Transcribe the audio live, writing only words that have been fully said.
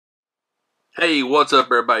Hey, what's up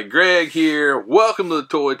everybody? Greg here. Welcome to the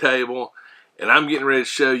toy table. And I'm getting ready to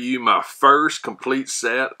show you my first complete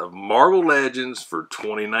set of Marvel Legends for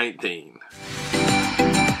 2019.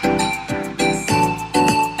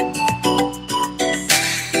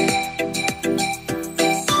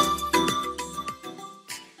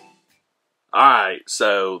 Alright,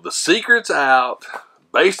 so the secret's out.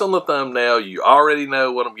 Based on the thumbnail, you already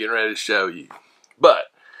know what I'm getting ready to show you. But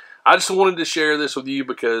I just wanted to share this with you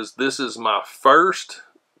because this is my first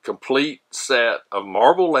complete set of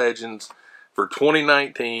Marvel Legends for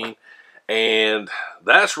 2019. And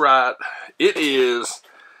that's right, it is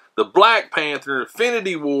the Black Panther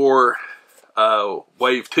Infinity War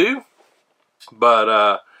Wave 2.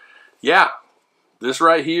 But yeah, this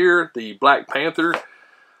right here, the Black Panther,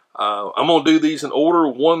 I'm going to do these in order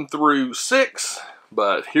 1 through 6.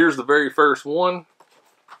 But here's the very first one.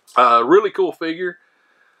 Really cool figure.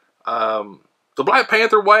 The Black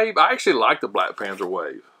Panther wave, I actually like the Black Panther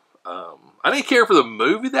wave. I didn't care for the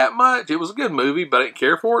movie that much. It was a good movie, but I didn't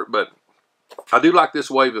care for it. But I do like this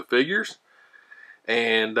wave of figures.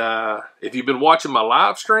 And if you've been watching my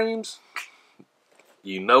live streams,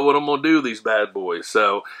 you know what I'm going to do with these bad boys.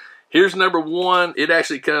 So here's number 1. It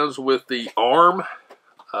actually comes with the arm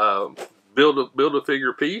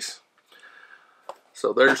build-a-figure piece.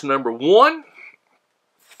 So there's number 1.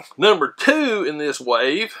 Number 2 in this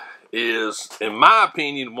wave is, in my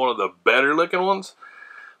opinion, one of the better looking ones.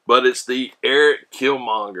 But it's the Eric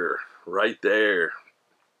Killmonger right there.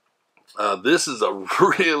 This is a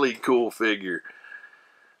really cool figure.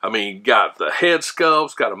 I mean, got the head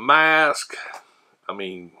sculpts, got a mask. I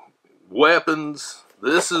mean, weapons.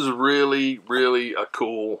 This is really, really a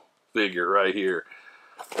cool figure right here.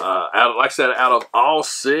 Like I said, out of all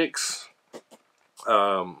 6,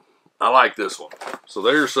 I like this one. So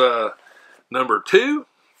there's number 2.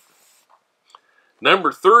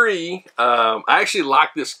 Number 3, I actually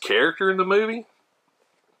like this character in the movie.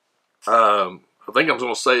 I think I'm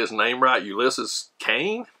going to say his name right, Ulysses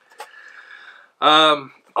Kane. I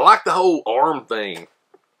like the whole arm thing.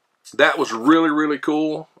 That was really, really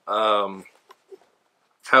cool. How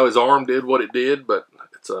his arm did what it did, but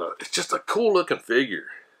it's just a cool looking figure.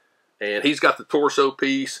 And he's got the torso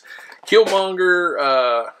piece.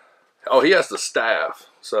 Killmonger, oh, he has the staff.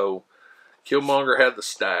 So Killmonger had the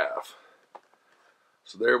staff.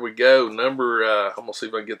 So there we go. I'm going to see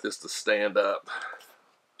if I can get this to stand up.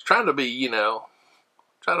 It's trying to be, you know,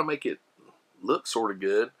 trying to make it look sort of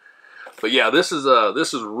good. But yeah, this is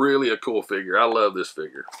really a cool figure. I love this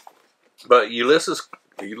figure. But Ulysses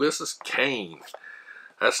Kane.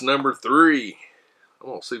 That's number 3. I'm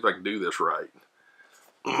going to see if I can do this right.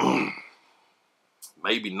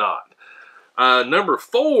 Maybe not. Number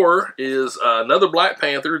 4 is another Black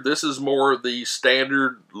Panther. This is more the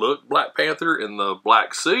standard look Black Panther in the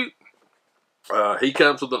black suit. He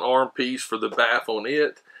comes with an arm piece for the bath on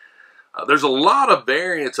it. There's a lot of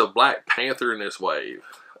variants of Black Panther in this wave.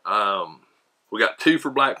 We got 2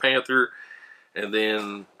 for Black Panther, and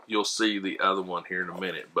then you'll see the other one here in a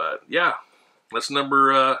minute. But yeah, that's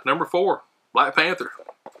number 4, Black Panther.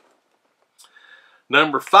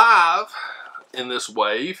 Number 5 in this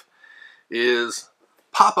wave is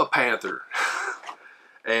Papa Panther.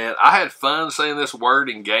 And I had fun saying this word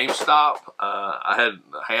in GameStop. I had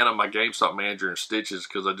Hannah, my GameStop manager, in stitches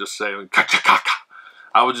because I just say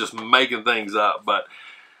I was just making things up. But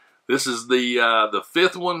this is the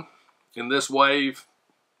 5th one in this wave.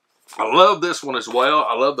 I love this one as well.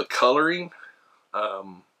 I love the coloring.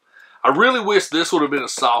 I really wish this would have been a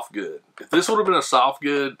soft good. If this would have been a soft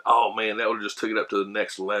good, oh man, that would have just took it up to the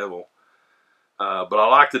next level. But I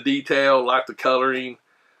like the detail, like the coloring.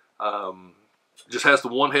 Just has the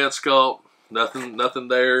one head sculpt, nothing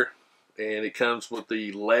there, and it comes with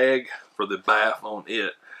the leg for the bath on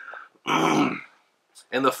it.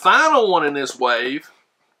 And the final one in this wave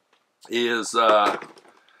is,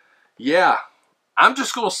 yeah, I'm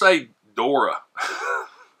just gonna say Dora.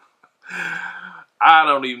 I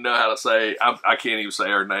don't even know how to say. I can't even say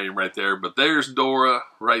her name right there. But there's Dora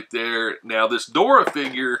right there. Now this Dora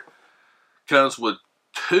figure comes with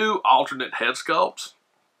 2 alternate head sculpts,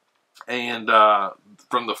 and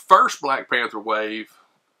from the first Black Panther wave,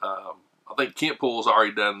 I think Kent Pool's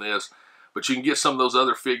already done this, but you can get some of those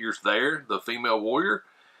other figures there, the female warrior,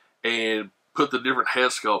 and put the different head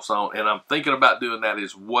sculpts on, and I'm thinking about doing that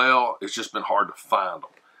as well. It's just been hard to find them.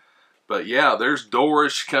 But yeah, there's Dora.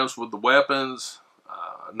 She comes with the weapons,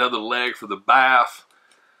 another leg for the bath.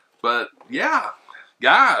 But yeah,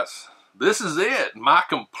 guys, this is it. My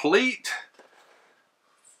complete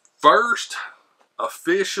first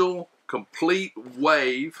official complete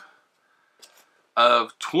wave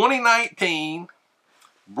of 2019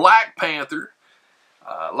 Black Panther.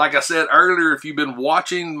 Like I said earlier, if you've been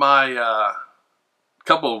watching my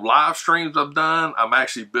couple of live streams I've done, I'm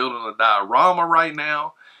actually building a diorama right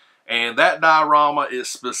now. And that diorama is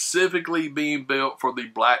specifically being built for the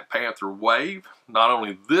Black Panther wave. Not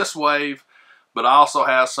only this wave, but I also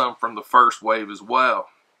have some from the first wave as well.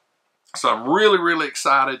 So I'm really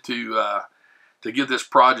excited to get this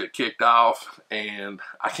project kicked off. And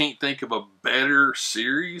I can't think of a better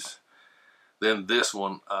series than this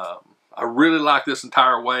one. I really like this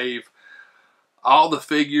entire wave. All the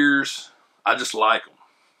figures, I just like them.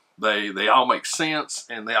 They all make sense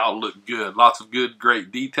and they all look good. Lots of good,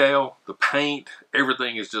 great detail. The paint,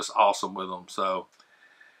 everything is just awesome with them. So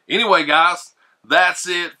anyway, guys, that's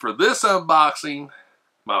it for this unboxing.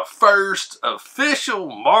 My first official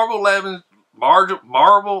Marvel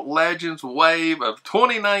Legends wave of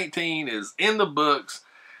 2019 is in the books.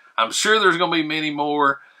 I'm sure there's going to be many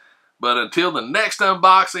more. But until the next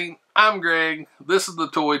unboxing, I'm Greg. This is the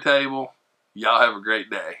Toy Table. Y'all have a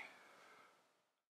great day.